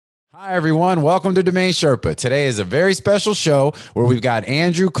Hi, everyone. Welcome to Domain Sherpa. Today is a very special show where we've got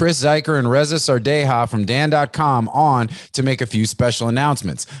Andrew, Chris Zeiker, and Reza Sardeha from Dan.com on to make a few special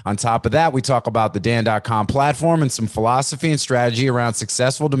announcements. On top of that, we talk about the Dan.com platform and some philosophy and strategy around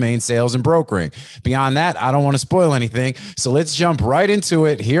successful domain sales and brokering. Beyond that, I don't want to spoil anything, so let's jump right into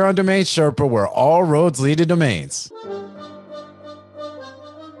it here on Domain Sherpa, where all roads lead to domains.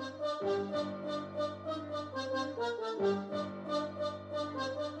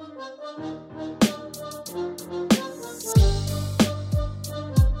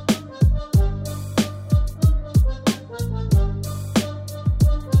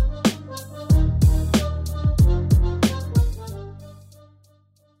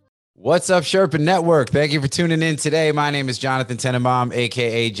 What's up, Sherpa Network? Thank you for tuning in today. My name is Jonathan Tenenbaum,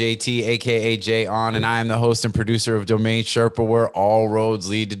 aka JT, aka Jay On, and I am the host and producer of Domain Sherpa, where all roads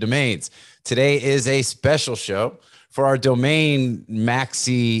lead to domains. Today is a special show for our domain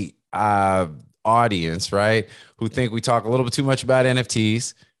maxi audience, right? Who think we talk a little bit too much about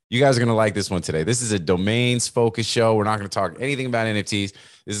NFTs. You guys are going to like this one today. This is a domains focused show. We're not going to talk anything about NFTs.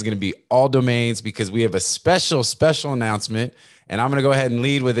 This is going to be all domains because we have a special announcement. And I'm going to go ahead and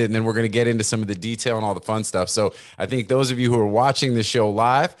lead with it, and then we're going to get into some of the detail and all the fun stuff. So I think those of you who are watching the show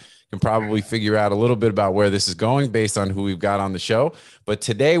live can probably figure out a little bit about where this is going based on who we've got on the show. But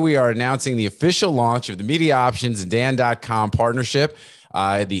today we are announcing the official launch of the Media Options Dan.com partnership,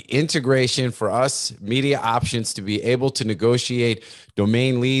 the integration for us Media Options to be able to negotiate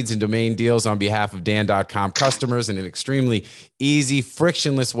domain leads and domain deals on behalf of Dan.com customers in an extremely easy,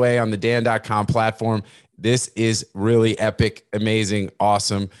 frictionless way on the Dan.com platform. This is really epic, amazing,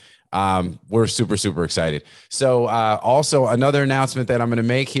 awesome. We're super excited. So also another announcement that I'm going to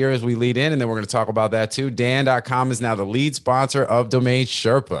make here as we lead in, and then we're going to talk about that too. Dan.com is now the lead sponsor of Domain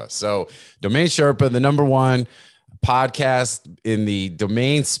Sherpa. So Domain Sherpa, the number one podcast in the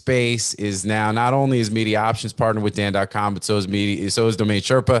domain space, is now not only is Media Options partnered with Dan.com, but so is Domain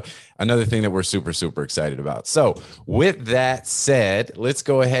Sherpa. Another thing that we're super excited about. So with that said, let's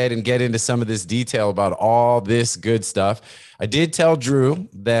go ahead and get into some of this detail about all this good stuff. I did tell Drew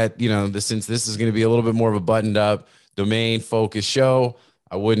that, since this is going to be a little bit more of a buttoned up domain focused show,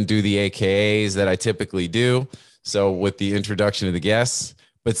 I wouldn't do the AKAs that I typically do. So with the introduction of the guests,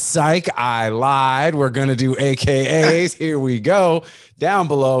 but psych, I lied. We're going to do AKAs. Here we go. Down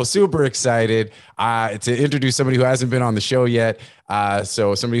below, super excited to introduce somebody who hasn't been on the show yet.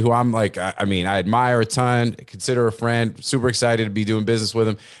 So somebody who I'm like, I admire a ton, consider a friend, super excited to be doing business with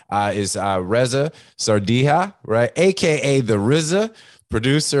him, is Reza Sardeha, right? AKA the RZA,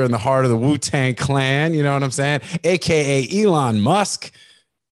 producer in the heart of the Wu-Tang Clan. You know what I'm saying? AKA Elon Musk,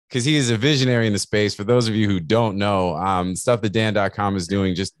 because he is a visionary in the space. For those of you who don't know, stuff that Dan.com is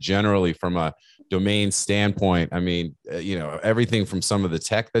doing just generally from a domain standpoint, everything from some of the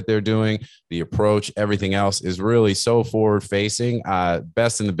tech that they're doing, the approach, everything else is really so forward facing,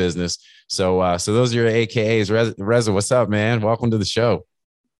 best in the business. So those are your AKAs. Reza, what's up, man? Welcome to the show.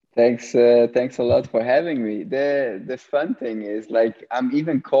 Thanks a lot for having me. The fun thing is, like, I'm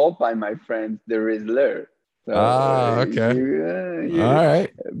even called by my friends the Rizzler. So, okay. All right.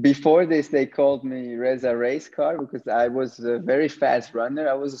 Before this, they called me Reza Race Car because I was a very fast runner.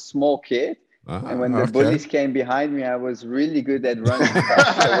 I was a small kid. And when the bullies came behind me, I was really good at running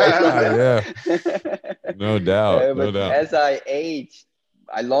fast away from them. Yeah. No doubt. But as I aged,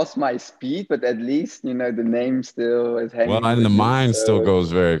 I lost my speed, but at least, the name still is hanging. Well, and the mind still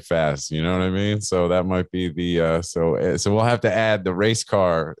goes very fast. You know what I mean? So that might be the so we'll have to add the race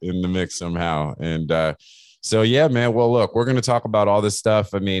car in the mix somehow. And so, yeah, man. Well, look, we're going to talk about all this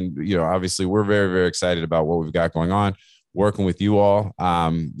stuff. Obviously, we're very excited about what we've got going on, working with you all.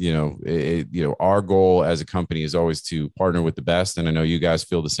 Our goal as a company is always to partner with the best. And I know you guys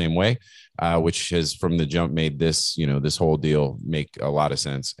feel the same way, which has from the jump made this, this whole deal make a lot of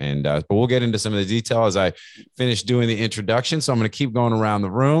sense. And but we'll get into some of the detail as I finish doing the introduction. So I'm going to keep going around the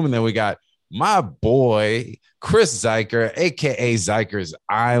room. And then we got my boy, Chris Zeiker, a.k.a. Zeiker's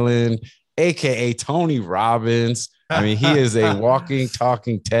Island, AKA Tony Robbins. He is a walking,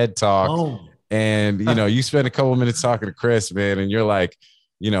 talking TED Talk. Oh. And, you spend a couple of minutes talking to Chris, man, and you're like,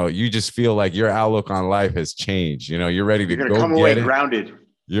 you just feel like your outlook on life has changed. You're ready to go come away grounded.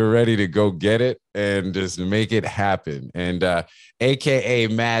 You're ready to go get it and just make it happen. And AKA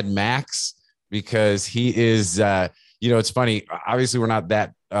Mad Max, because he is, it's funny. Obviously, we're not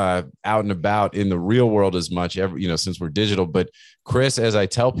that out and about in the real world as much, since we're digital. But Chris, as I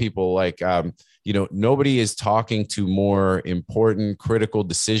tell people, like, nobody is talking to more important, critical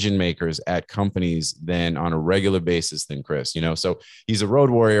decision makers at companies than on a regular basis than Chris, so he's a road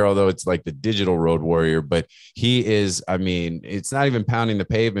warrior, although it's like the digital road warrior, but he is, it's not even pounding the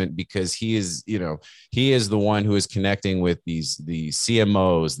pavement, because he is the one who is connecting with the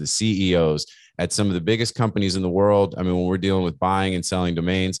CMOs, the CEOs at some of the biggest companies in the world. When we're dealing with buying and selling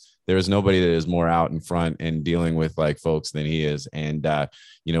domains, there is nobody that is more out in front and dealing with like folks than he is. And,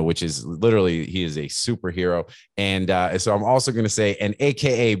 which is literally, he is a superhero. And so I'm also going to say an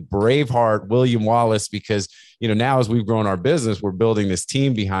AKA Braveheart William Wallace, because, now as we've grown our business, we're building this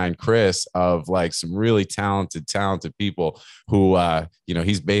team behind Chris of like some really talented people who,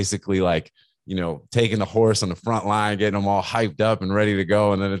 he's basically like, taking the horse on the front line, getting them all hyped up and ready to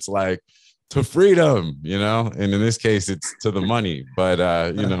go. And then it's like, to freedom, and in this case, it's to the money, but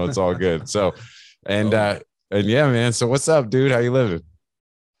it's all good. So, and yeah, man. So what's up, dude? How you living?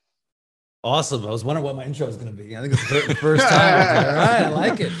 Awesome. I was wondering what my intro was going to be. I think it's the first time. All right. I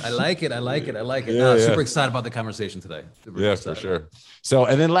like it. Yeah, Super excited about the conversation today. For sure. So,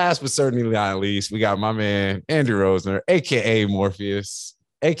 and then last but certainly not least, we got my man, Andrew Rosner, AKA Morpheus,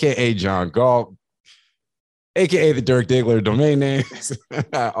 AKA John Galt, AKA the Dirk Diggler domain names.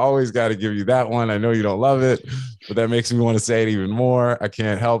 I always got to give you that one. I know you don't love it, but that makes me want to say it even more. I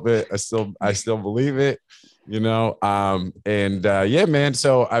can't help it. I still believe it, yeah, man.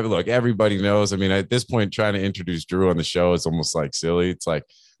 So look, everybody knows, at this point, trying to introduce Drew on the show is almost like silly. It's like,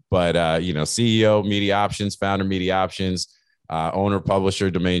 but CEO, Media Options, founder, Media Options, owner,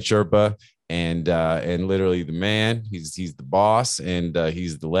 publisher, Domain Sherpa. And literally the man, he's the boss, and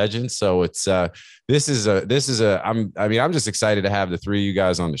he's the legend. So it's I'm just excited to have the three of you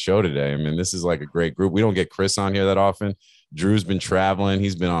guys on the show today. This is like a great group. We don't get Chris on here that often. Drew's been traveling.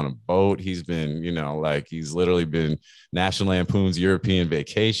 He's been on a boat. He's been, he's literally been National Lampoon's European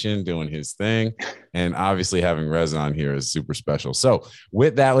Vacation doing his thing. And obviously having Reza on here is super special. So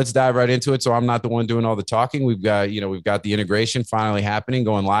with that, let's dive right into it. So I'm not the one doing all the talking. We've got the integration finally happening,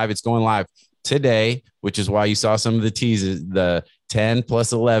 going live. It's going live today, which is why you saw some of the teases. The 10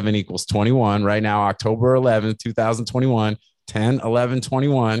 plus 11 equals 21 right now, October 11th, 2021, 10, 11,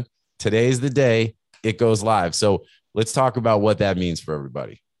 21. Today's the day it goes live. So let's talk about what that means for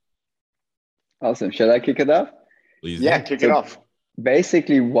everybody. Awesome. Shall I kick it off? Please. Yeah, kick it off.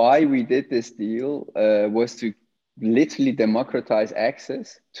 Basically, why we did this deal was to literally democratize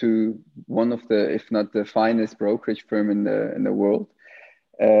access to one of the, if not the finest brokerage firm in the world.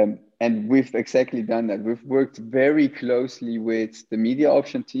 And we've exactly done that. We've worked very closely with the media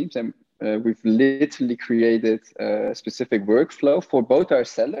option teams, and we've literally created a specific workflow for both our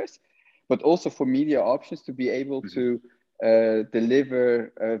sellers, but also for media options to be able to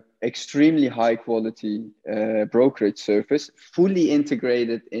deliver extremely high quality brokerage service, fully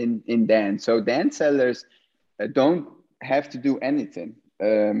integrated in Dan. So Dan sellers don't have to do anything.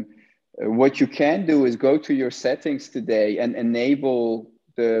 What you can do is go to your settings today and enable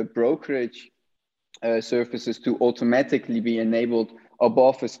the brokerage services to automatically be enabled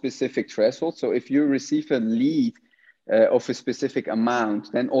above a specific threshold. So if you receive a lead of a specific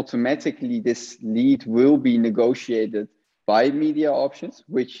amount, then automatically this lead will be negotiated by media options,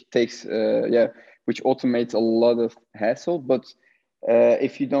 which takes, which automates a lot of hassle. But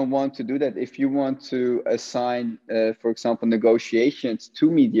if you don't want to do that, if you want to assign, for example, negotiations to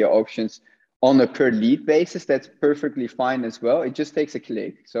media options on a per lead basis, that's perfectly fine as well. It just takes a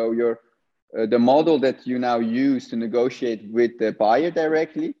click. So the model that you now use to negotiate with the buyer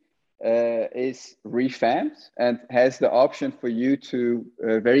directly is revamped and has the option for you to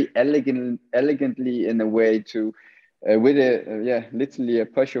very elegantly in a way to with literally a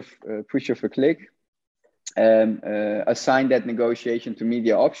push of a click assign that negotiation to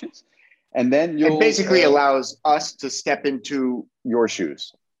media options, and then it basically allows us to step into your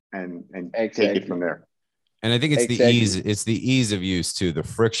shoes and exactly. Take it from there. And I think it's the ease of use too, the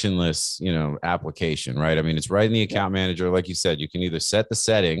frictionless, application, right? I mean, it's right in the account manager. Like you said, you can either set the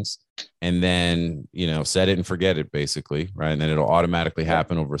settings and then, set it and forget it basically, right? And then it'll automatically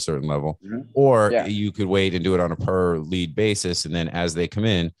happen over a certain level, or you could wait and do it on a per lead basis. And then as they come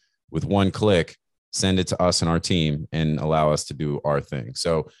in with one click, send it to us and our team and allow us to do our thing.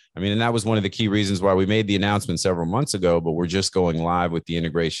 So, and that was one of the key reasons why we made the announcement several months ago, but we're just going live with the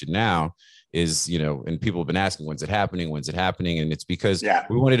integration now. Is, and people have been asking, when's it happening? And it's because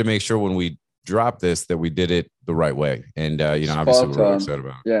we wanted to make sure when we drop this, that we did it the right way. And, obviously we're really excited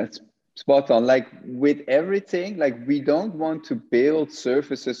about it. Yeah, it's spot on. Like with everything, like we don't want to build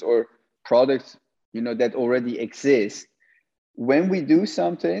services or products, that already exist. When we do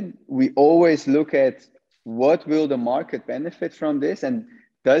something, we always look at what will the market benefit from this. And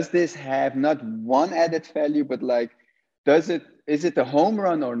does this have not one added value, but like, is it a home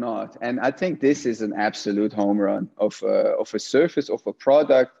run or not? And I think this is an absolute home run of a service, of a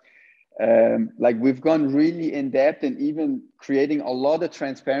product. Like we've gone really in depth and even creating a lot of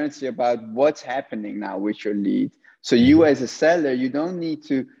transparency about what's happening now with your lead. So you as a seller, you don't need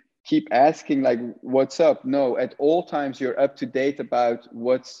to keep asking like, what's up? No, at all times you're up to date about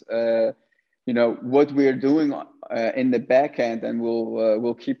what's, what we're doing in the back end, and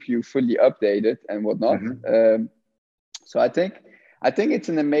we'll keep you fully updated and whatnot. So I think it's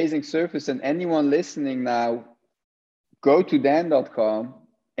an amazing service, and anyone listening now, go to Dan.com,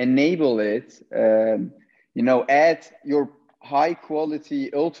 enable it, add your high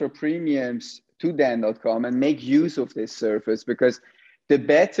quality ultra premiums to Dan.com and make use of this service, because the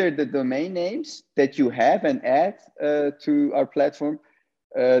better the domain names that you have and add to our platform,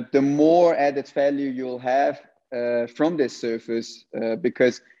 the more added value you'll have from this service,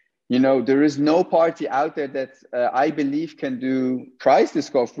 because there is no party out there that I believe can do price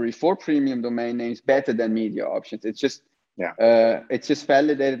discovery for premium domain names better than Media Options. It's just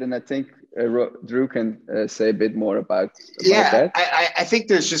validated, and I think Drew can say a bit more about that. I think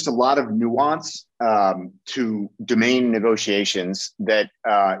there's just a lot of nuance to domain negotiations that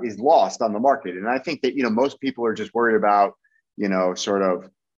is lost on the market, and I think that most people are just worried about sort of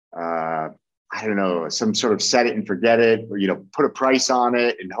I don't know, some sort of set it and forget it, or put a price on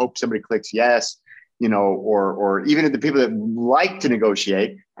it and hope somebody clicks yes. Or even the people that like to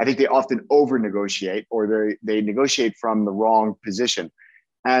negotiate, I think they often over negotiate, or they negotiate from the wrong position.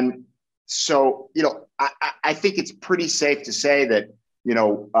 And so, I think it's pretty safe to say that,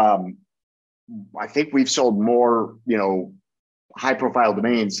 I think we've sold more, high profile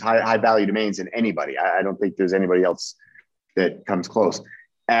domains, high value domains than anybody. I don't think there's anybody else that comes close.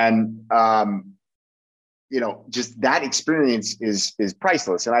 And, just that experience is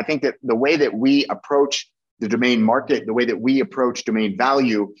priceless. And I think that the way that we approach the domain market, the way that we approach domain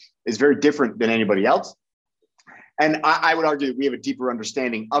value is very different than anybody else. And I would argue that we have a deeper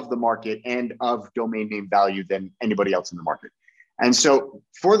understanding of the market and of domain name value than anybody else in the market. And so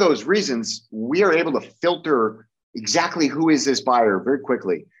for those reasons, we are able to filter exactly who is this buyer very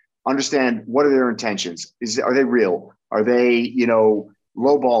quickly, understand what are their intentions. Are they real? Are they,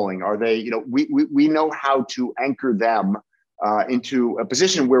 lowballing? Are they, we know how to anchor them into a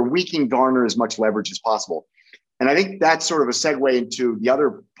position where we can garner as much leverage as possible. And I think that's sort of a segue into the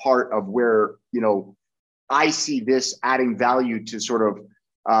other part of where, I see this adding value to sort of,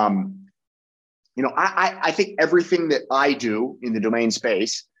 I think everything that I do in the domain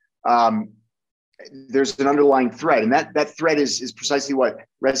space, there's an underlying thread, and that thread is precisely what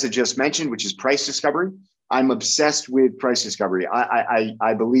Reza just mentioned, which is price discovery. I'm obsessed with price discovery.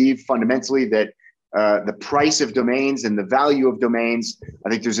 I believe fundamentally that the price of domains and the value of domains, I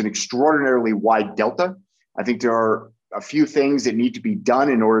think there's an extraordinarily wide delta. I think there are a few things that need to be done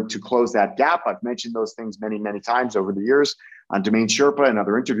in order to close that gap. I've mentioned those things many, many times over the years on Domain Sherpa and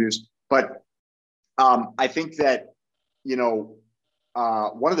other interviews. But I think that,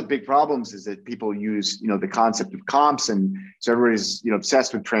 one of the big problems is that people use, the concept of comps. And so everybody's,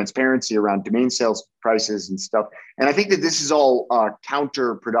 obsessed with transparency around domain sales prices and stuff. And I think that this is all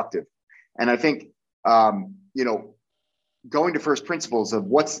counterproductive. And I think, going to first principles of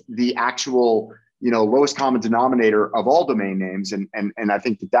what's the actual, lowest common denominator of all domain names. And I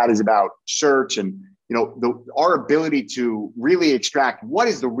think that is about search and, our ability to really extract what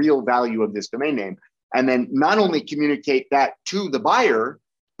is the real value of this domain name. And then not only communicate that to the buyer,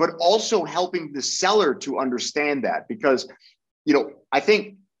 but also helping the seller to understand that. Because, I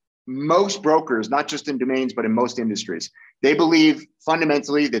think most brokers, not just in domains, but in most industries, they believe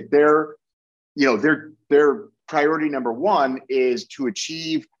fundamentally that their priority number one is to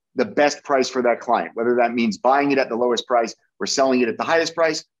achieve the best price for that client, whether that means buying it at the lowest price or selling it at the highest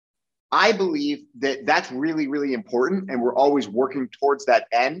price. I believe that that's really, really important. And we're always working towards that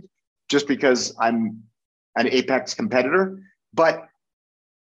end, just because I'm an apex competitor. But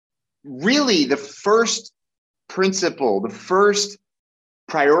really, the first principle, the first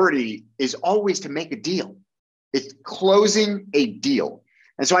priority is always to make a deal. It's closing a deal.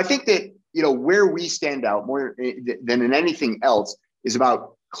 And so I think that, where we stand out more than in anything else is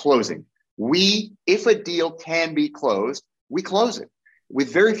about closing. If a deal can be closed, we close it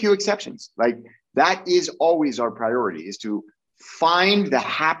with very few exceptions. Like that is always our priority, is to find the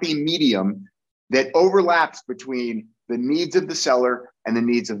happy medium that overlaps between the needs of the seller and the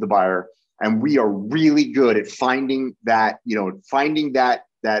needs of the buyer. And we are really good at finding that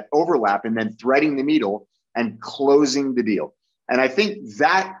overlap and then threading the needle and closing the deal. And I think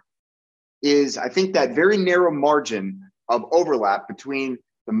that very narrow margin of overlap between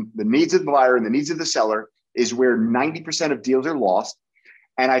the needs of the buyer and the needs of the seller is where 90% of deals are lost.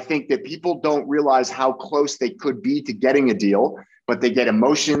 And I think that people don't realize how close they could be to getting a deal, but they get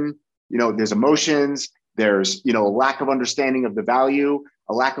emotion. There's emotions, there's, a lack of understanding of the value,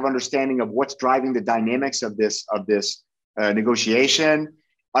 a lack of understanding of what's driving the dynamics of this negotiation,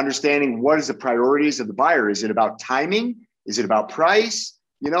 understanding what is the priorities of the buyer. Is it about timing? Is it about price?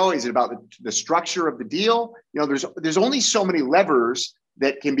 Is it about the structure of the deal? There's only so many levers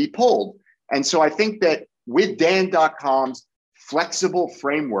that can be pulled. And so I think that with Dan.com's flexible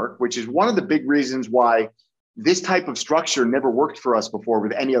framework, which is one of the big reasons why this type of structure never worked for us before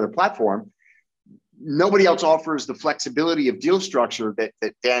with any other platform, nobody else offers the flexibility of deal structure that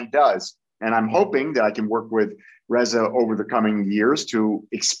Dan does. And I'm hoping that I can work with Reza over the coming years to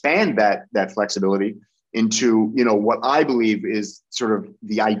expand that flexibility into, what I believe is sort of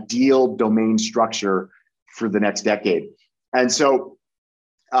the ideal domain structure for the next decade. And so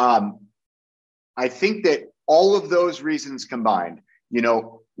I think that all of those reasons combined,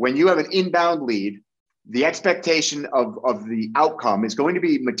 when you have an inbound lead, the expectation of the outcome is going to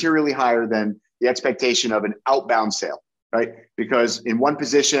be materially higher than the expectation of an outbound sale, right? Because in one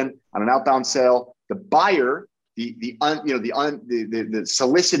position on an outbound sale, the buyer, the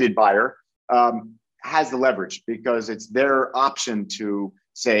solicited buyer has the leverage because it's their option to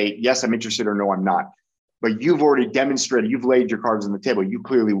say, yes, I'm interested, or no, I'm not. But you've already demonstrated, you've laid your cards on the table. You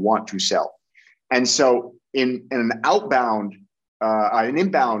clearly want to sell. And so in an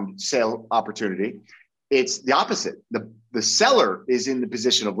inbound sale opportunity, it's the opposite. The seller is in the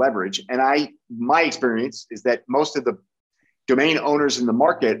position of leverage. And my experience is that most of the domain owners in the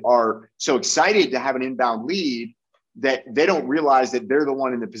market are so excited to have an inbound lead that they don't realize that they're the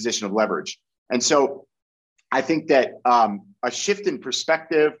one in the position of leverage. And so I think that a shift in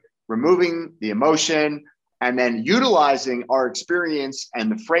perspective, removing the emotion, and then utilizing our experience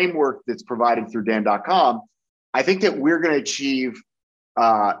and the framework that's provided through Dan.com, I think that we're going to achieve,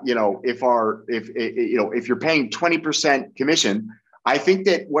 if you're paying 20% commission, I think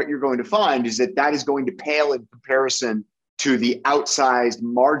that what you're going to find is that is going to pale in comparison to the outsized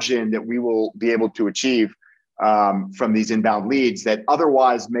margin that we will be able to achieve from these inbound leads that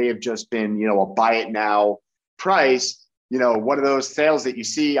otherwise may have just been, a buy it now price, one of those sales that you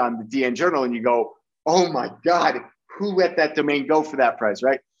see on the DN Journal and you go, oh my God, who let that domain go for that price,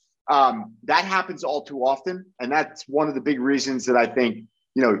 right? That happens all too often. And that's one of the big reasons that I think,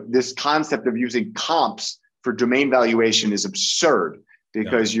 this concept of using comps for domain valuation is absurd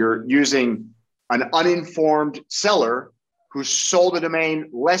because you're using an uninformed seller who sold a domain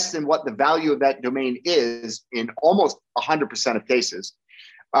less than what the value of that domain is in almost 100% of cases.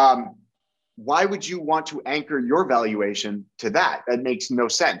 Why would you want to anchor your valuation to that? That makes no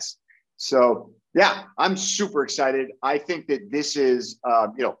sense. So yeah, I'm super excited. I think that this is,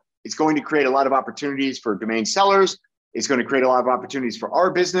 it's going to create a lot of opportunities for domain sellers. It's going to create a lot of opportunities for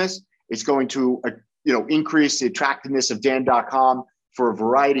our business. It's going to, increase the attractiveness of Dan.com for a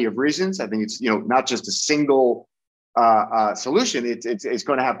variety of reasons. I think it's, not just a single solution. It's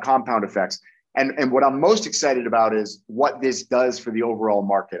going to have compound effects. And what I'm most excited about is what this does for the overall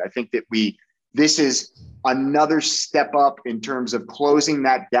market. I think that this is another step up in terms of closing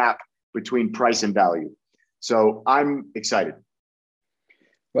that gap between price and value. So I'm excited.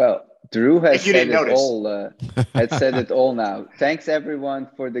 Well, Drew has said it all. Has said it all now. Thanks everyone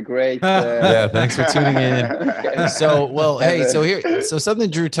for the great. Thanks for tuning in. So something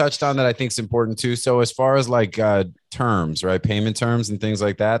Drew touched on that I think is important too. So as far as like terms, right, payment terms and things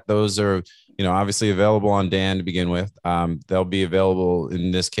like that, those are obviously available on Dan to begin with. They'll be available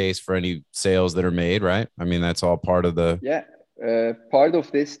in this case for any sales that are made, right? I mean, that's all part of the part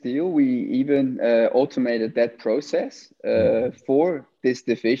of this deal. We even automated that process for this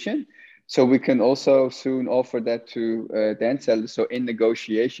division. So we can also soon offer that to Dan sellers. So in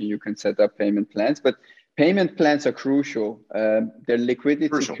negotiation, you can set up payment plans, but payment plans are crucial. They're liquidity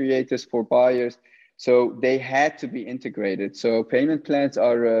creators for buyers. So they had to be integrated. So payment plans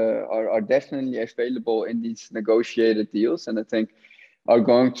are definitely available in these negotiated deals. And I think are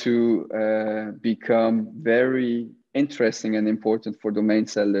going to become very interesting and important for domain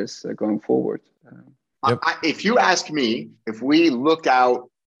sellers going forward. If you ask me, if we look out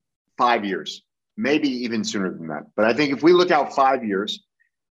 5 years, maybe even sooner than that, but I think if we look out 5 years,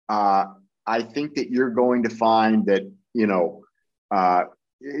 I think that you're going to find that,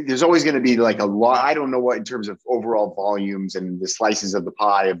 there's always going to be like a lot. I don't know what in terms of overall volumes and the slices of the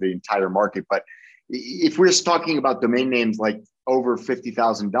pie of the entire market, but if we're talking about domain names like over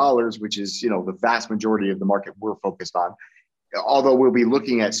 $50,000, which is, the vast majority of the market we're focused on, although we'll be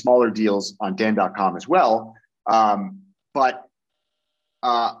looking at smaller deals on Dan.com as well. But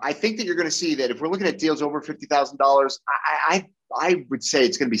I think that you're going to see that if we're looking at deals over $50,000, I would say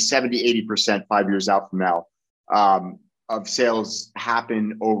it's going to be 70, 80% 5 years out from now of sales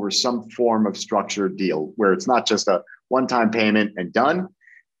happen over some form of structured deal where it's not just a one-time payment and done.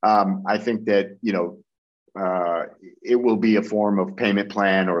 I think that, it will be a form of payment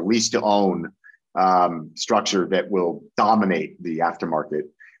plan or lease to own structure that will dominate the aftermarket.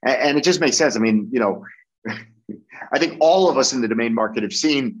 And it just makes sense. I mean, I think all of us in the domain market have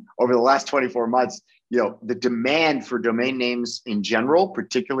seen over the last 24 months, the demand for domain names in general,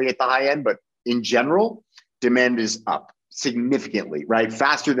 particularly at the high end, but in general, demand is up significantly, right?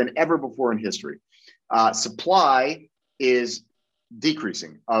 Faster than ever before in history. Supply is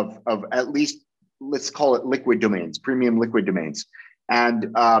decreasing of at least, let's call it liquid domains, premium liquid domains.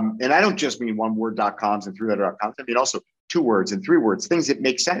 And I don't just mean one-word.coms and three-letter.coms. I mean also 2 words and 3 words, things that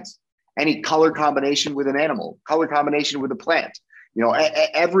make sense. Any color combination with an animal, color combination with a plant,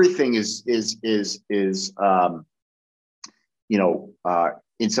 everything is in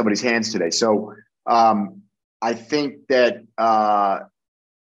somebody's hands today. So I think that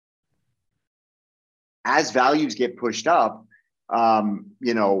as values get pushed up,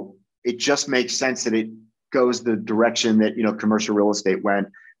 it just makes sense that it goes the direction that, commercial real estate went.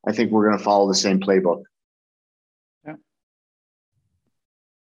 I think we're going to follow the same playbook.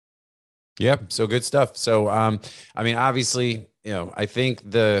 Yep. So good stuff. So, obviously, I think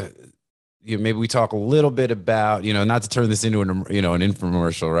maybe we talk a little bit about, not to turn this into an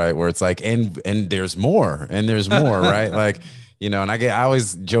infomercial, right? Where it's like, and there's more, right? Like, and I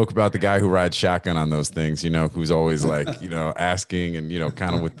always joke about the guy who rides shotgun on those things, who's always like, asking and,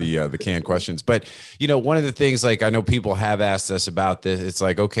 kind of with the canned questions. But, one of the things, like, I know people have asked us about this. It's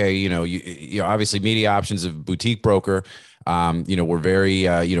like, okay, you obviously Media Options of boutique broker. We're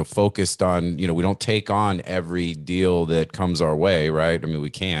very, focused on, we don't take on every deal that comes our way, right? I mean, we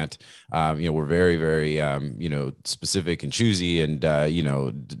can't, we're very, very, specific and choosy and,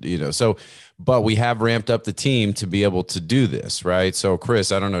 so, but we have ramped up the team to be able to do this, right? So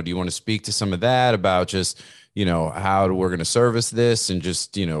Chris, I don't know, do you want to speak to some of that about just, how we're going to service this and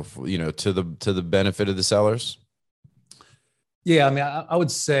just, to the benefit of the sellers? Yeah, I mean, I would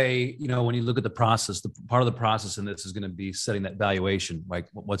say, when you look at the process, the part of the process in this is going to be setting that valuation, like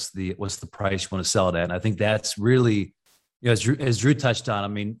what's the price you want to sell it at. And I think that's really, as Drew touched on, I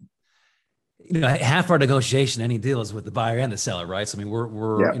mean, half our negotiation, any deal is with the buyer and the seller, right? So, I mean,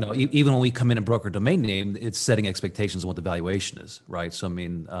 we're even when we come in and broker a domain name, it's setting expectations on what the valuation is, right? So, I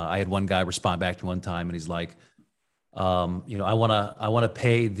mean, I had one guy respond back to me one time and he's like, I want to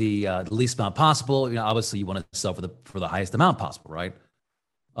pay the least amount possible. Obviously you want to sell for the highest amount possible, right?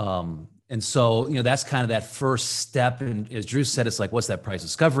 And so, that's kind of that first step. And as Drew said, it's like, what's that price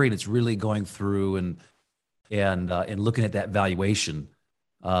discovery? And it's really going through and looking at that valuation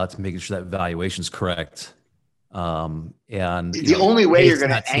to making sure that valuation is correct. And the only way you're going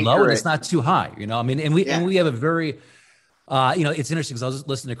to anchor it, it's not too high, and we have a very, it's interesting because I was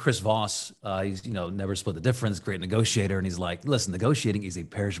listening to Chris Voss. He's, never split the difference, great negotiator. And he's like, listen, negotiating is a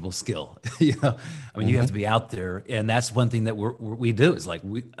perishable skill. You have to be out there. And that's one thing that we do is like,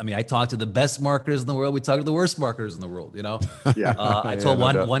 I talk to the best marketers in the world. We talk to the worst marketers in the world, Yeah. I told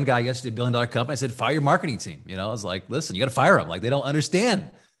one guy yesterday, $1 billion company, I said, fire your marketing team. I was like, listen, you got to fire them. Like they don't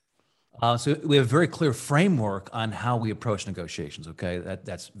understand. So we have a very clear framework on how we approach negotiations. Okay.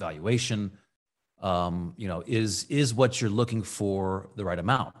 That's valuation. Is what you're looking for the right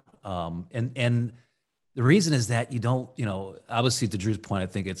amount? And the reason is that you don't, obviously to Drew's point, I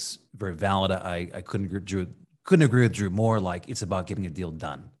think it's very valid. I couldn't agree with Drew more. Like it's about getting a deal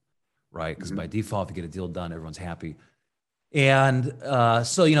done, right? Because by default, if you get a deal done, everyone's happy. And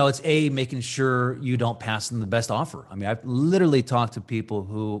so, it's making sure you don't pass them the best offer. I mean, I've literally talked to people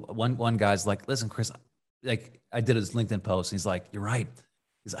who one guy's like, listen, Chris, like I did his LinkedIn post and he's like, you're right.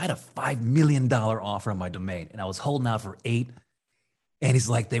 Because I had a $5 million offer on my domain and I was holding out for 8. And he's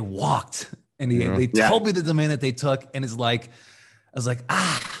like, they walked and they told me the domain that they took. And it's like, I was like,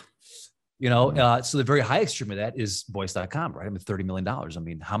 so the very high extreme of that is voice.com, right? I mean, $30 million. I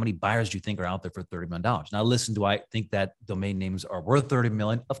mean, how many buyers do you think are out there for $30 million? Now listen, do I think that domain names are worth 30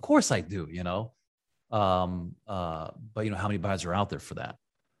 million? Of course I do, but how many buyers are out there for that?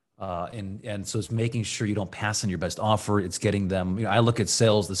 And so it's making sure you don't pass on your best offer. It's getting them, I look at the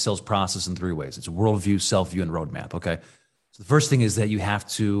sales process in 3 ways. It's worldview, self-view, and roadmap. Okay. So the first thing is that you have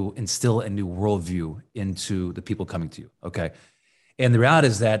to instill a new worldview into the people coming to you. Okay. And the reality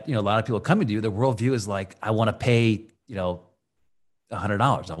is that, a lot of people coming to you, their worldview is like, I want to pay, $100.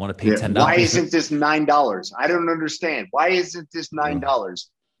 I want to pay $10. Why isn't this $9? I don't understand. Why isn't this $9?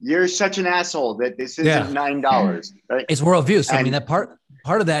 You're such an asshole that this isn't $9. Right? It's worldview. So I mean, that part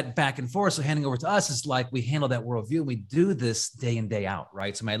part of that back and forth, so handing over to us is like we handle that worldview and we do this day in, day out,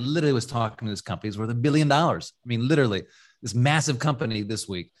 right? So I literally was talking to this company, it's worth $1 billion. I mean, literally this massive company this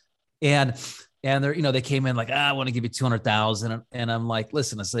week. And they're, they came in like, I want to give you 200,000. And I'm like,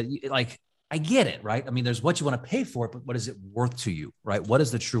 listen, I said, like, I get it, right? I mean, there's what you want to pay for it, but what is it worth to you, right? What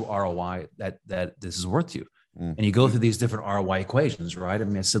is the true ROI that this is worth to you? Mm-hmm. And you go through these different ROI equations, right? I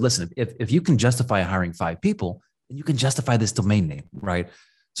mean, I said, listen, if you can justify hiring 5 people, then you can justify this domain name, right?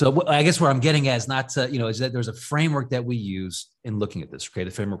 So I guess where I'm getting at is not to, is that there's a framework that we use in looking at this, create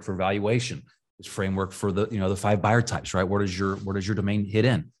a framework for valuation, this framework for the, the 5 buyer types, right? Where does your domain hit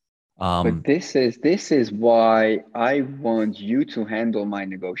in? But this is why I want you to handle my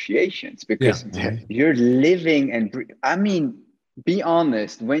negotiations, because you're living and I mean, be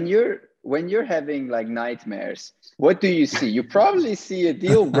honest, when you're having like nightmares, what do you see? You probably see a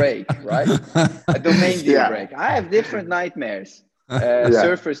deal break, right? A domain deal break. I have different nightmares.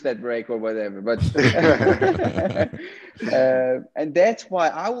 Surfers that break or whatever, but and that's why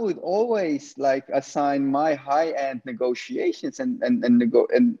I would always like assign my high-end negotiations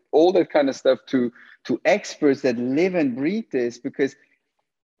and all that kind of stuff to experts that live and breathe this, because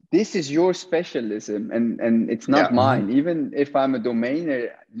this is your specialism and it's not mine. Even if I'm a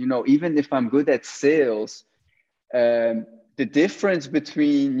domainer, even if I'm good at sales, the difference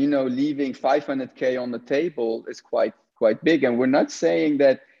between leaving 500K on the table is quite big. And we're not saying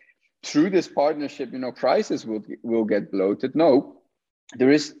that through this partnership, prices will get bloated. No,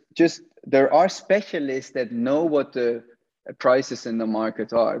 there are specialists that know what the prices in the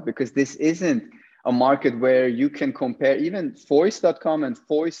market are, because this isn't a market where you can compare. Even Voice.com and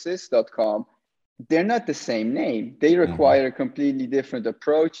Voices.com, they're not the same name. They require a completely different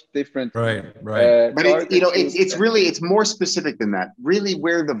approach, different. Right. But it's more specific than that. Really,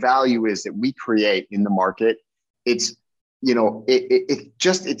 where the value is that we create in the market, it's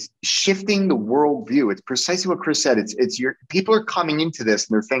it's shifting the worldview. It's precisely what Chris said. People are coming into this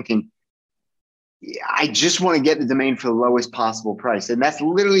and they're thinking, I just want to get the domain for the lowest possible price. And that's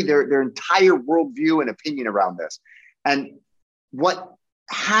literally their entire worldview and opinion around this. And what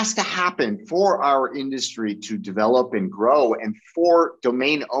has to happen for our industry to develop and grow, and for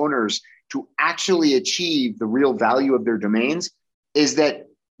domain owners to actually achieve the real value of their domains, is that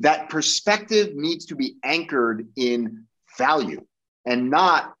perspective needs to be anchored in value and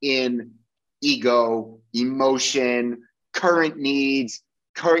not in ego, emotion, current needs,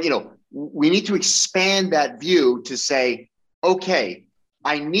 we need to expand that view to say, okay,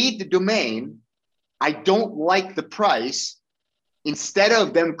 I need the domain. I don't like the price. Instead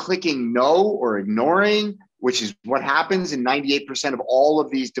of them clicking no or ignoring, which is what happens in 98% of all of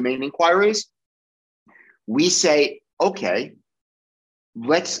these domain inquiries, we say, okay,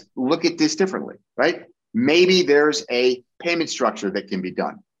 let's look at this differently, right? Maybe there's a payment structure that can be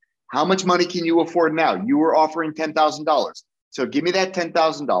done. How much money can you afford now? You were offering $10,000. So give me that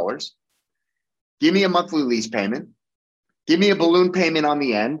 $10,000. Give me a monthly lease payment. Give me a balloon payment on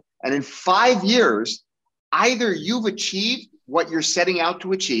the end. And in 5 years, either you've achieved what you're setting out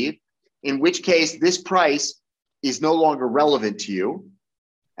to achieve, in which case this price is no longer relevant to you.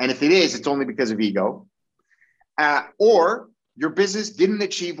 And if it is, it's only because of ego. Or your business didn't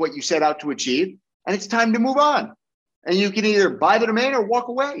achieve what you set out to achieve, and it's time to move on. And you can either buy the domain or walk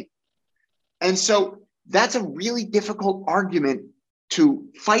away. And so that's a really difficult argument to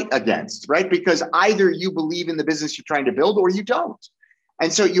fight against, right? Because either you believe in the business you're trying to build or you don't.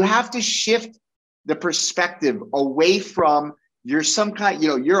 And so you have to shift the perspective away from you're some kind,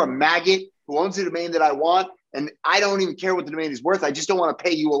 you're a maggot who owns the domain that I want, and I don't even care what the domain is worth. I just don't want to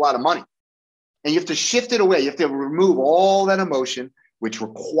pay you a lot of money. And you have to shift it away. You have to remove all that emotion, which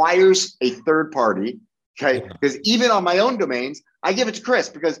requires a third party. Okay. Because even on my own domains, I give it to Chris,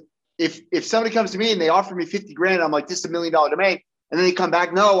 because if somebody comes to me and they offer me 50 grand, I'm like, this is $1 million domain. And then they come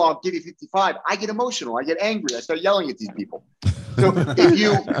back, no, I'll give you 55. I get emotional. I get angry. I start yelling at these people. So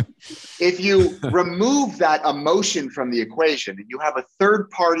if you remove that emotion from the equation and you have a third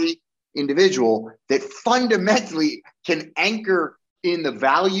party individual that fundamentally can anchor in the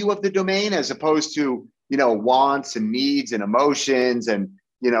value of the domain, as opposed to, wants and needs and emotions and,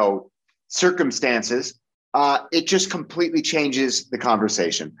 circumstances, it just completely changes the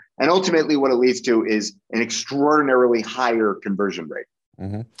conversation. And ultimately what it leads to is an extraordinarily higher conversion rate.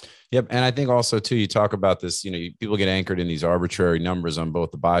 Mm-hmm. Yep. And I think also too, you talk about this, people get anchored in these arbitrary numbers on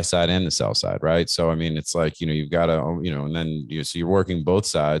both the buy side and the sell side. Right. So, I mean, it's like, you've got to, and then so you're working both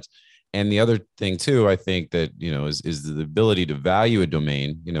sides. And the other thing too, I think that, is the ability to value a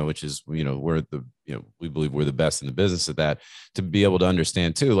domain, which is, we're we believe we're the best in the business at that, to be able to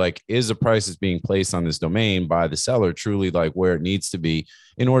understand too, like, is the price that's being placed on this domain by the seller truly like where it needs to be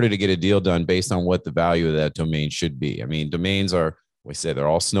in order to get a deal done based on what the value of that domain should be. I mean, domains are, we say they're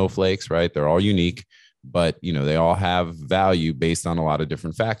all snowflakes, right? They're all unique, but, they all have value based on a lot of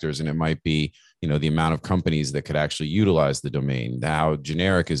different factors. And it might be, the amount of companies that could actually utilize the domain, how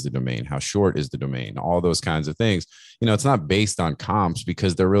generic is the domain, how short is the domain, all those kinds of things. It's not based on comps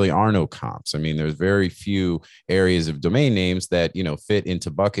because there really are no comps. I mean, there's very few areas of domain names that, fit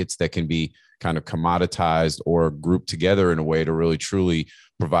into buckets that can be kind of commoditized or grouped together in a way to really truly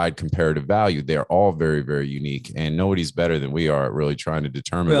provide comparative value. They're all very, very unique, and nobody's better than we are at really trying to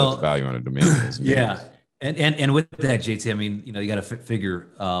determine what the value on a domain is. Yeah. And with that, JT, I mean, you got to figure,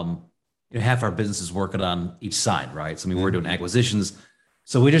 half our business is working on each side, right? So, I mean, we're doing acquisitions.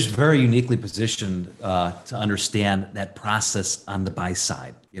 So we're just very uniquely positioned to understand that process on the buy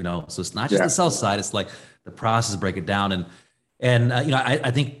side, So it's not just the sell side. It's like the process, break it down. And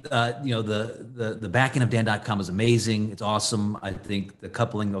I think, the back end of Dan.com is amazing. It's awesome. I think the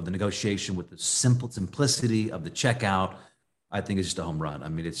coupling of the negotiation with the simplicity of the checkout, I think it's just a home run. I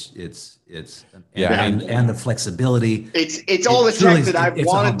mean, and the flexibility. It's all the tech that I've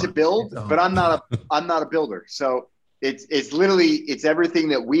wanted to build, but I'm not a builder. So it's literally everything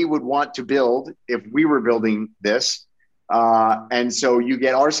that we would want to build if we were building this. And so you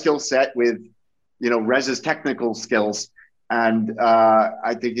get our skill set with, Reza's technical skills. And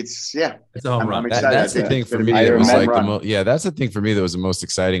I think it's a home run. I'm excited. That's the thing for me. It was like that's the thing for me that was the most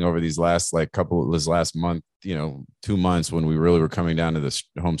exciting over these last last month, 2 months, when we really were coming down to this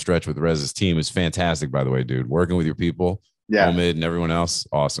home stretch with Reza's team. Is fantastic, by the way, dude. Working with your people, Omid and everyone else,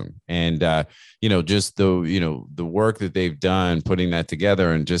 awesome. And just the work that they've done putting that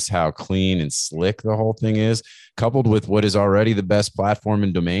together, and just how clean and slick the whole thing is, coupled with what is already the best platform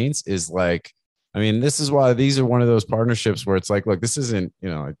in domains, is like, I mean, this is why these are one of those partnerships where it's like, look, this isn't,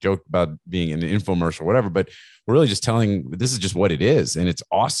 I joked about being an infomercial or whatever, but we're really just telling, this is just what it is. And it's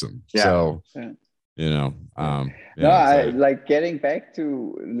awesome. Yeah. So, I like getting back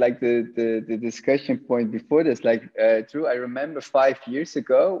to like the discussion point before this, like, Drew, I remember 5 years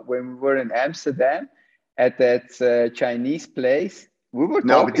ago when we were in Amsterdam at that Chinese place, we were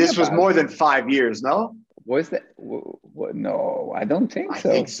but this was more than 5 years. No, was that? No, I don't think so.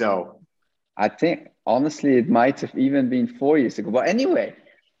 I think so. I think, honestly, it might have even been 4 years ago. But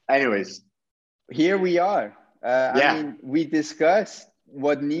anyways, here we are. I mean, we discussed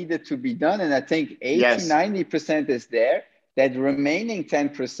what needed to be done. And I think 90% is there. That remaining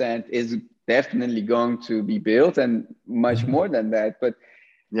 10% is definitely going to be built, and much more than that. But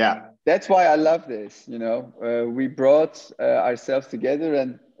that's why I love this. We brought ourselves together,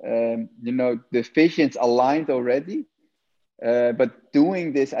 and, the visions aligned already. But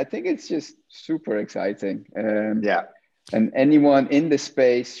doing this, I think it's just super exciting. And anyone in the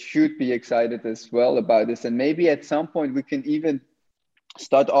space should be excited as well about this. And maybe at some point we can even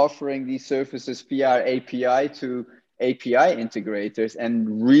start offering these services via our API to API integrators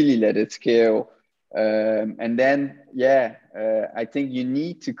and really let it scale. And then, I think you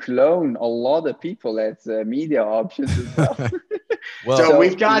need to clone a lot of people at Media Options as well. So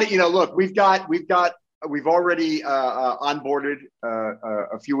we've got, look, we've already onboarded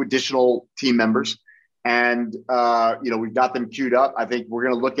a few additional team members, and we've got them queued up. I think we're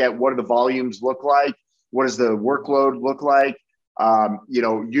going to look at what do the volumes look like, what does the workload look like.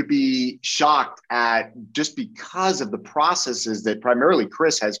 You'd be shocked at, just because of the processes that primarily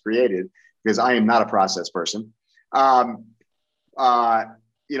Chris has created, because I am not a process person. We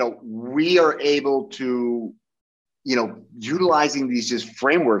are able to, utilizing these just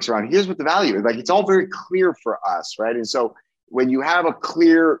frameworks around, here's what the value is. Like, it's all very clear for us, right? And so when you have a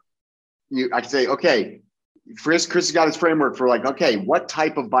clear, I can say, okay, Chris has got his framework for like, okay, what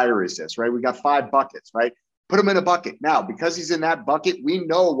type of buyer is this, right? We got 5 buckets, right? Put him in a bucket. Now, because he's in that bucket, we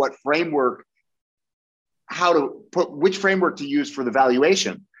know what framework, which framework to use for the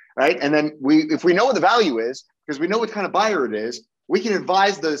valuation, right? And then if we know what the value is, because we know what kind of buyer it is, we can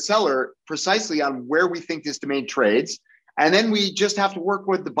advise the seller precisely on where we think this domain trades. And then we just have to work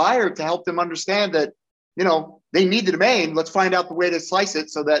with the buyer to help them understand that, they need the domain. Let's find out the way to slice it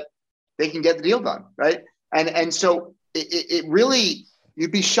so that they can get the deal done, right? And so it really,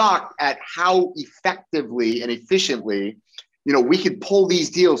 you'd be shocked at how effectively and efficiently, we could pull these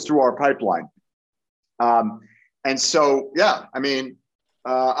deals through our pipeline. And so,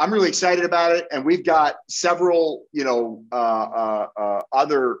 I'm really excited about it. And we've got several,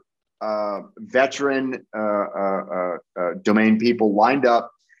 other veteran domain people lined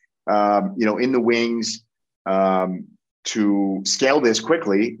up. in the wings to scale this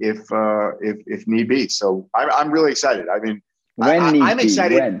quickly if need be. So I'm really excited. I mean, I'm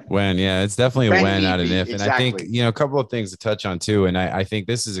excited. When, yeah, it's definitely a when, not an if. And exactly. I think, a couple of things to touch on too. And I think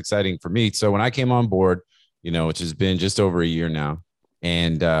this is exciting for me. So when I came on board, which has been just over a year now,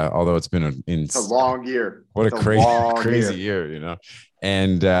 and although it's been it's a long year. What a crazy year,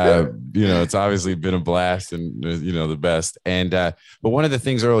 and it's obviously been a blast and the best. And but one of the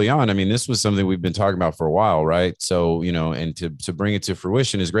things early on, I mean, this was something we've been talking about for a while, right? So and to bring it to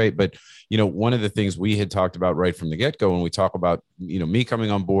fruition is great. But one of the things we had talked about right from the get-go when we talk about me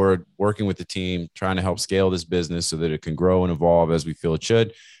coming on board, working with the team, trying to help scale this business so that it can grow and evolve as we feel it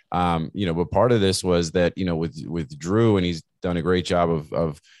should. But part of this was that with Drew, and he's done a great job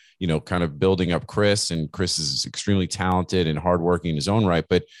of kind of building up Chris, and Chris is extremely talented and hardworking in his own right.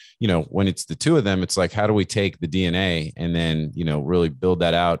 But, when it's the two of them, it's like, how do we take the DNA and then, really build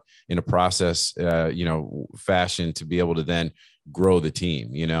that out in a process, fashion to be able to then grow the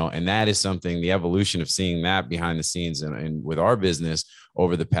team, and that is something, the evolution of seeing that behind the scenes and with our business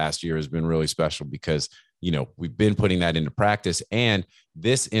over the past year has been really special because, we've been putting that into practice, and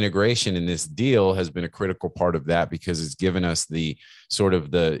this integration in this deal has been a critical part of that because it's given us the sort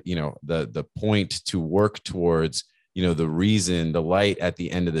of the point to work towards, the reason, the light at the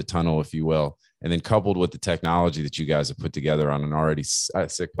end of the tunnel, if you will. And then coupled with the technology that you guys have put together on an already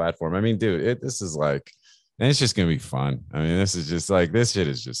sick platform. I mean, dude, this is like, and it's just going to be fun. I mean, this is just like, this shit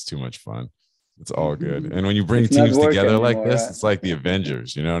is just too much fun. It's all good. And when you bring teams together like this, it's like the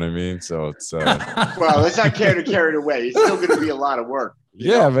Avengers, you know what I mean? So it's, well, let's not get carried away. It's still going to be a lot of work.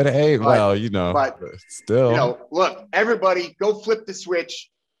 But hey, but still, look, everybody go flip the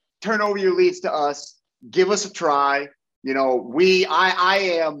switch, turn over your leads to us, give us a try.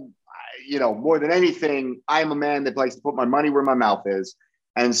 I am, more than anything, I am a man that likes to put my money where my mouth is.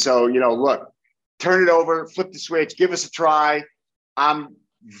 And so, look, turn it over, flip the switch, give us a try. I'm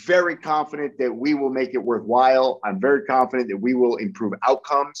very confident that we will make it worthwhile. I'm very confident that we will improve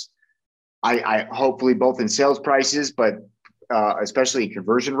outcomes. I hopefully both in sales prices, but especially in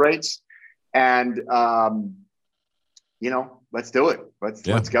conversion rates. And let's do it.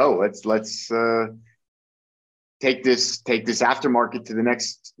 Let's go. Let's take this aftermarket to the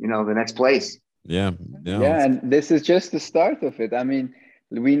next place. Yeah. And this is just the start of it. I mean,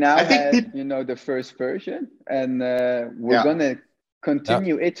 we now have the first version, and we're gonna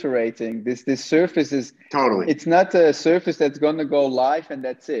continue iterating. This surface is totally, it's not a surface that's gonna go live and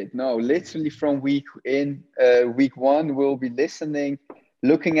that's it. No, literally from week one, we'll be listening,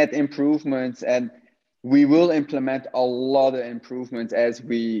 looking at improvements, and we will implement a lot of improvements as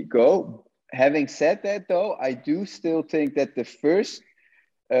we go. Having said that, though, I do still think that the first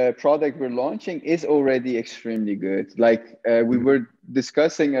product we're launching is already extremely good. Like we were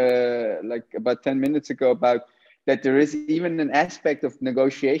discussing like about 10 minutes ago about that there is even an aspect of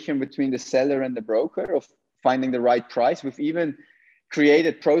negotiation between the seller and the broker of finding the right price. We've even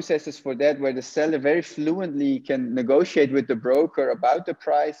created processes for that where the seller very fluently can negotiate with the broker about the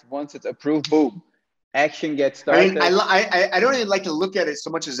price. Once it's approved, boom, action gets started. I don't even like to look at it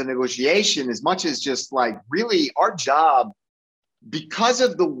so much as a negotiation as much as just like really our job, because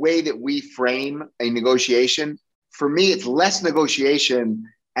of the way that we frame a negotiation. For me, it's less negotiation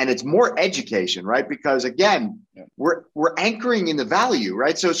and it's more education, right? Because again, we're anchoring in the value,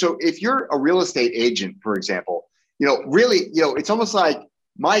 right? So if you're a real estate agent, for example, really, it's almost like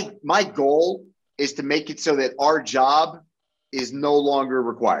my goal is to make it so that our job is no longer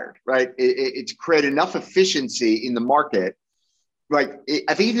required, right? It's create enough efficiency in the market. Like,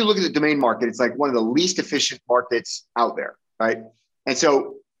 I think if you look at the domain market, it's like one of the least efficient markets out there, right? And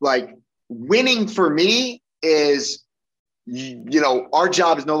so like winning for me is, our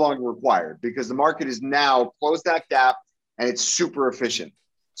job is no longer required because the market is now closed that gap and it's super efficient.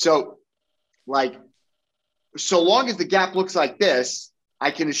 So like, so long as the gap looks like this,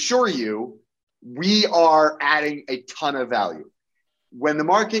 I can assure you, we are adding a ton of value. When the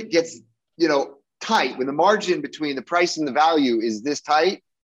market gets, tight, when the margin between the price and the value is this tight,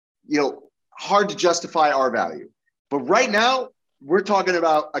 hard to justify our value. But right now, we're talking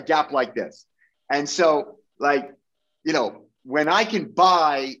about a gap like this. And so like, when I can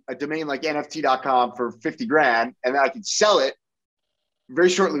buy a domain like NFT.com for 50 grand and then I can sell it very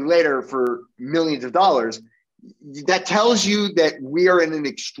shortly later for millions of dollars, that tells you that we are in an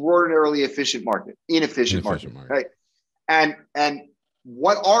extraordinarily inefficient market, right? And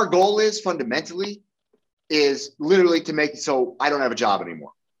what our goal is fundamentally is literally to make it so I don't have a job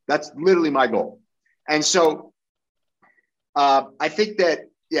anymore. That's literally my goal. And so I think that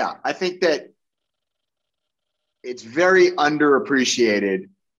it's very underappreciated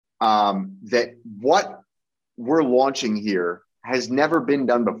that what we're launching here has never been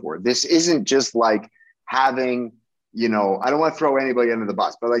done before. This isn't just like having, I don't want to throw anybody under the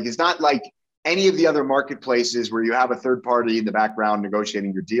bus, but like, it's not like any of the other marketplaces where you have a third party in the background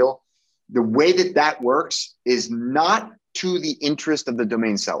negotiating your deal. The way that works is not to the interest of the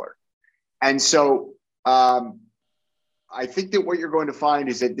domain seller. And so I think that what you're going to find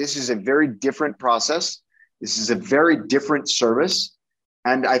is that this is a very different process. This is a very different service.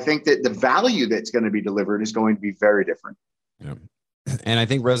 And I think that the value that's going to be delivered is going to be very different. Yeah. And I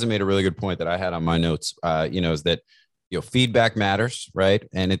think Reza made a really good point that I had on my notes, is that, feedback matters, right?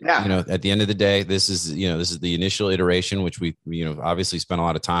 And at the end of the day, this is the initial iteration, which we obviously spent a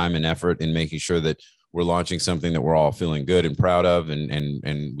lot of time and effort in making sure that we're launching something that we're all feeling good and proud of,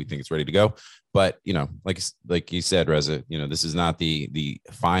 and we think it's ready to go. But, like you said, Reza, this is not the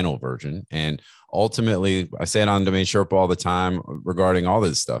final version. And ultimately, I say it on Domain Sherpa all the time regarding all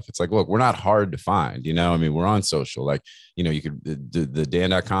this stuff. It's like, look, we're not hard to find, we're on social, like, you could, the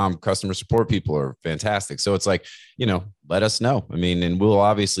Dan.com customer support people are fantastic. So it's like, let us know. And we'll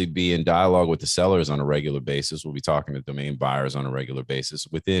obviously be in dialogue with the sellers on a regular basis. We'll be talking to domain buyers on a regular basis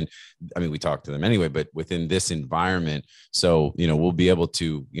we talk to them anyway, but within this environment. So, we'll be able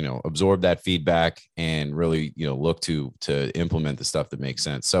to, absorb that feedback and really, look to implement the stuff that makes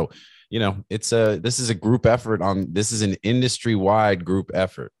sense. So, this is a group effort this is an industry-wide group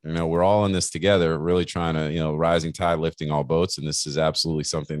effort. We're all in this together, really trying to, rising tide lifting all boats. And this is absolutely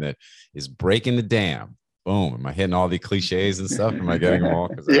something that is breaking the dam. Boom. Am I hitting all the cliches and stuff? Am I getting them all?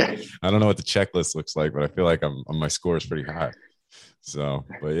 Yeah. I don't know what the checklist looks like, but I feel like my score is pretty high. So,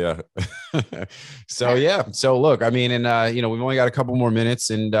 but yeah. So look, we've only got a couple more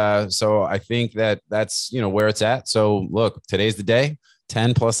minutes. And so I think that's, where it's at. So look, today's the day.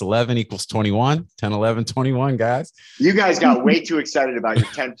 10 plus 11 equals 21. 10, 11, 21, guys. You guys got way too excited about your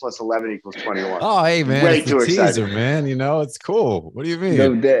 10 plus 11 equals 21. Oh, hey, man. Way it's too teaser, excited, man. It's cool. What do you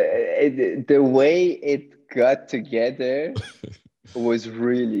mean? The way it got together was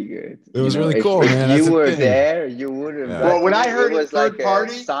really good. It was really cool, man. If you were there, you would have. Yeah. Well, when I heard it was third like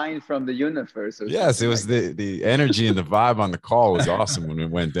party, a sign from the universe. Yes, it was the energy and the vibe on the call was awesome when it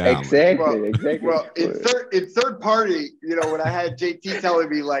went down. Exactly. Well, in third party, when I had JT telling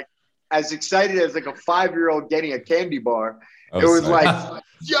me like as excited as like a 5-year-old getting a candy bar, it was like,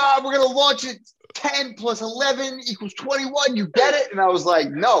 yeah, we're gonna launch it. 10 plus 11 equals 21. You get it? And I was like,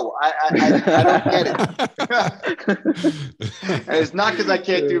 no, I don't get it. And it's not because I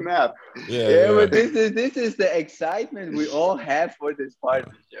can't do math. Yeah, but this is the excitement we all have for this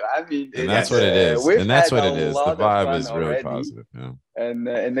partnership. And that's what it is. And that's what it is. The vibe is really positive. Yeah. And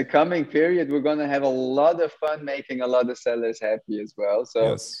in the coming period, we're gonna have a lot of fun making a lot of sellers happy as well.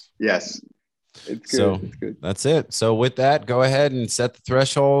 So yes. It's good. So it's good. That's it. So with that, go ahead and set the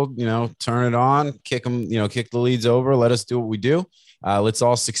threshold, turn it on, kick them, kick the leads over. Let us do what we do. Let's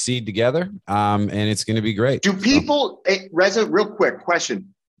all succeed together. And it's going to be great. Do people, Reza, real quick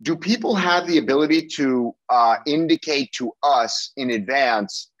question. Do people have the ability to indicate to us in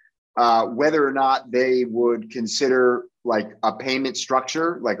advance whether or not they would consider like a payment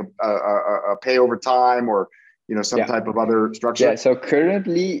structure, like a pay over time or some type of other structure? Yeah, so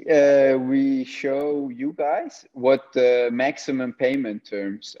currently we show you guys what the maximum payment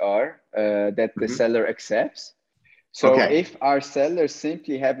terms are that the seller accepts. So if our sellers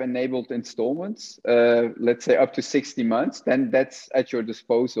simply have enabled installments, let's say up to 60 months, then that's at your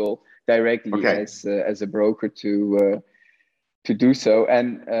disposal directly as a broker to do so.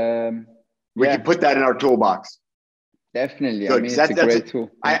 And we can put that in our toolbox. Definitely. Good, it's a great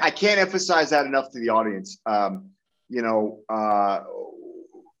tool. I can't emphasize that enough to the audience.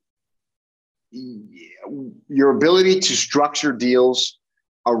 Your ability to structure deals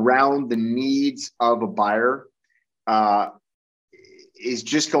around the needs of a buyer is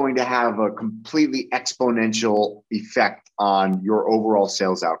just going to have a completely exponential effect on your overall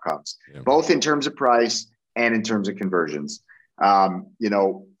sales outcomes, both in terms of price and in terms of conversions.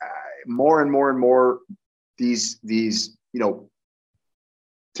 More and more these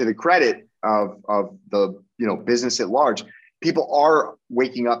to the credit of the business at large, people are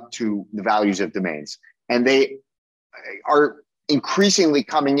waking up to the values of domains, and they are increasingly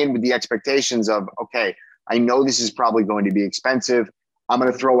coming in with the expectations of, okay, I know this is probably going to be expensive. I'm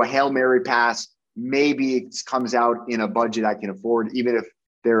going to throw a Hail Mary pass. Maybe it comes out in a budget I can afford, even if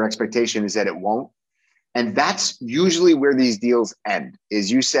their expectation is that it won't. And that's usually where these deals end,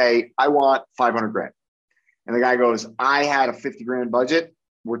 is you say, I want 500 grand. And the guy goes, I had a 50 grand budget.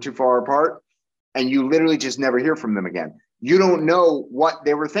 We're too far apart. And you literally just never hear from them again. You don't know what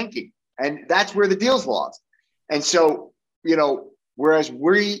they were thinking. And that's where the deal's lost. And so, Whereas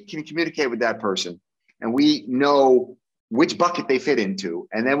we can communicate with that person and we know which bucket they fit into,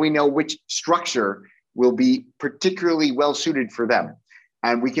 and then we know which structure will be particularly well suited for them.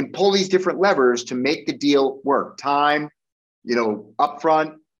 And we can pull these different levers to make the deal work. Time,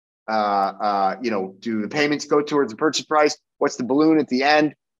 upfront, do the payments go towards the purchase price? What's the balloon at the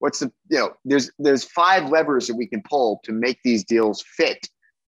end? What's the, there's 5 levers that we can pull to make these deals fit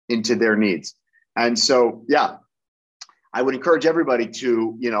into their needs. And so, yeah, I would encourage everybody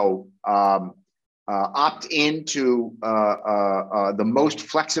to, opt into the most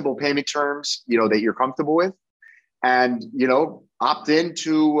flexible payment terms, that you're comfortable with, and, opt in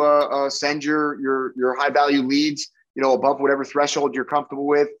to send your high value leads, above whatever threshold you're comfortable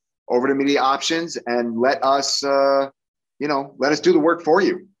with over to Media Options, and let us do the work for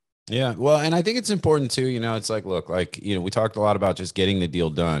you. Yeah. Well, and I think it's important too, it's like, look, we talked a lot about just getting the deal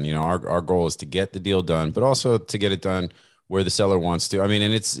done. Our goal is to get the deal done, but also to get it done where the seller wants to. I mean,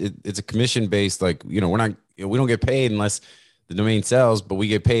 and it's a commission based, we don't get paid unless the domain sells, but we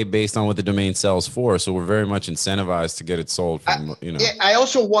get paid based on what the domain sells for. So we're very much incentivized to get it sold from, Yeah, I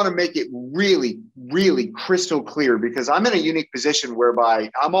also want to make it really, really crystal clear, because I'm in a unique position whereby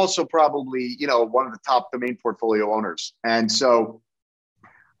I'm also probably, one of the top domain portfolio owners. And so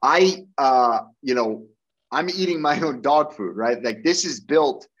I'm eating my own dog food, right? Like, this is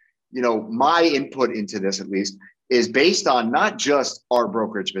built, my input into this, at least, is based on not just our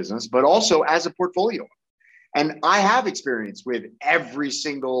brokerage business, but also as a portfolio. And I have experience with every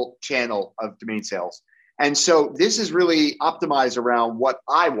single channel of domain sales. And so this is really optimized around what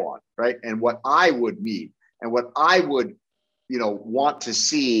I want, right? And what I would need and what I would, want to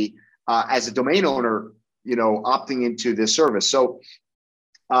see as a domain owner, opting into this service. So,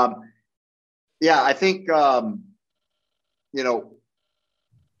 I think, I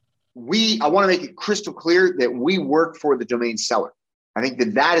want to make it crystal clear that we work for the domain seller. I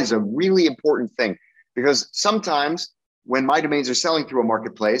think that is a really important thing, because sometimes when my domains are selling through a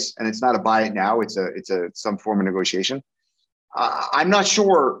marketplace and it's not a buy it now, it's some form of negotiation, I'm not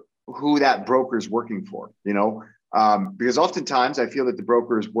sure who that broker is working for, because oftentimes I feel that the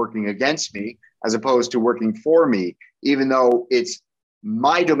broker is working against me as opposed to working for me, even though it's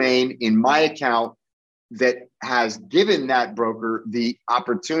my domain in my account that has given that broker the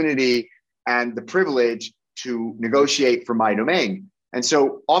opportunity and the privilege to negotiate for my domain. And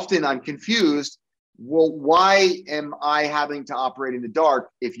so often I'm confused. Well, why am I having to operate in the dark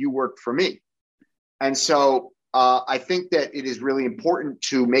if you work for me? And so I think that it is really important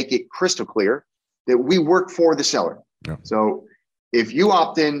to make it crystal clear that we work for the seller. Yeah. So if you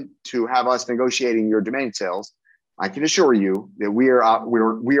opt in to have us negotiating your domain sales, I can assure you that we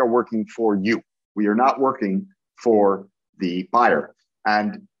are working for you. We are not working for the buyer.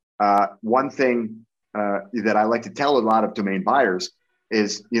 And one thing that I like to tell a lot of domain buyers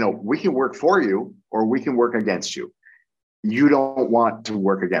is, we can work for you or we can work against you. You don't want to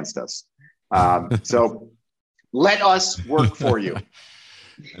work against us. So let us work for you.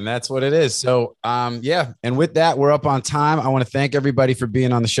 And that's what it is. So, and with that, we're up on time. I want to thank everybody for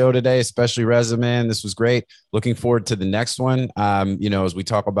being on the show today, especially Reza, man. This was great. Looking forward to the next one. As we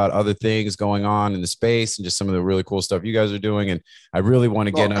talk about other things going on in the space and just some of the really cool stuff you guys are doing. And I really want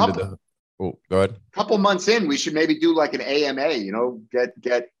to get under the, go ahead. A couple months in, we should maybe do like an AMA,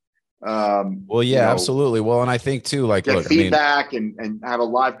 absolutely. Well, and I think too, get feedback and have a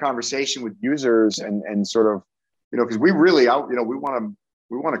live conversation with users and sort of, because we really,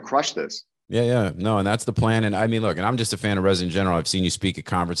 we want to crush this. Yeah. No, and that's the plan. And I mean, look, and I'm just a fan of Reza in general. I've seen you speak at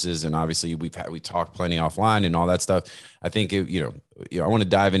conferences, and obviously we talked plenty offline and all that stuff. I think, I want to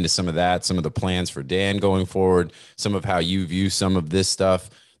dive into some of that, some of the plans for Dan going forward, some of how you view some of this stuff,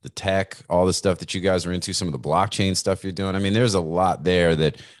 the tech, all the stuff that you guys are into, some of the blockchain stuff you're doing. I mean, there's a lot there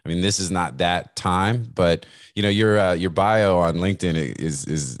this is not that time, but your bio on LinkedIn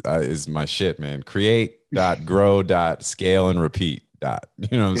is my shit, man. Create.grow.scale and repeat.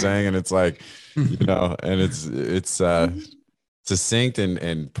 You know what I'm saying? And it's like, and it's succinct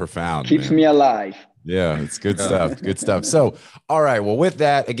and profound. Keeps me alive. Yeah, it's good stuff. Good stuff. So, all right. Well, with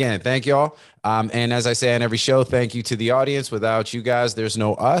that, again, thank y'all. And as I say on every show, thank you to the audience. Without you guys, there's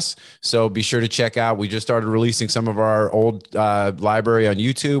no us. So be sure to check out. We just started releasing some of our old library on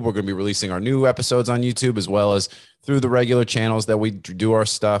YouTube. We're going to be releasing our new episodes on YouTube, as well as through the regular channels that we do our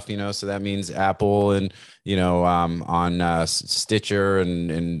stuff, you know, so that means Apple and, you know, on Stitcher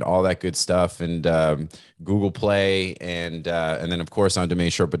and all that good stuff, and Google Play, and then of course on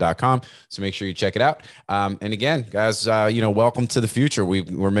DomainSherpa.com. So make sure you check it out. And again, guys, you know, welcome to the future.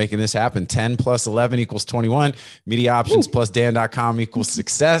 We're making this happen. 10 plus 11 equals 21. Media options plus Dan.com equals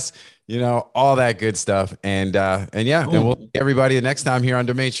success. You know, all that good stuff. And yeah, and we'll see everybody the next time here on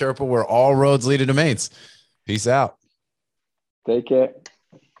Domain Sherpa, where all roads lead to domains. Peace out. Take care.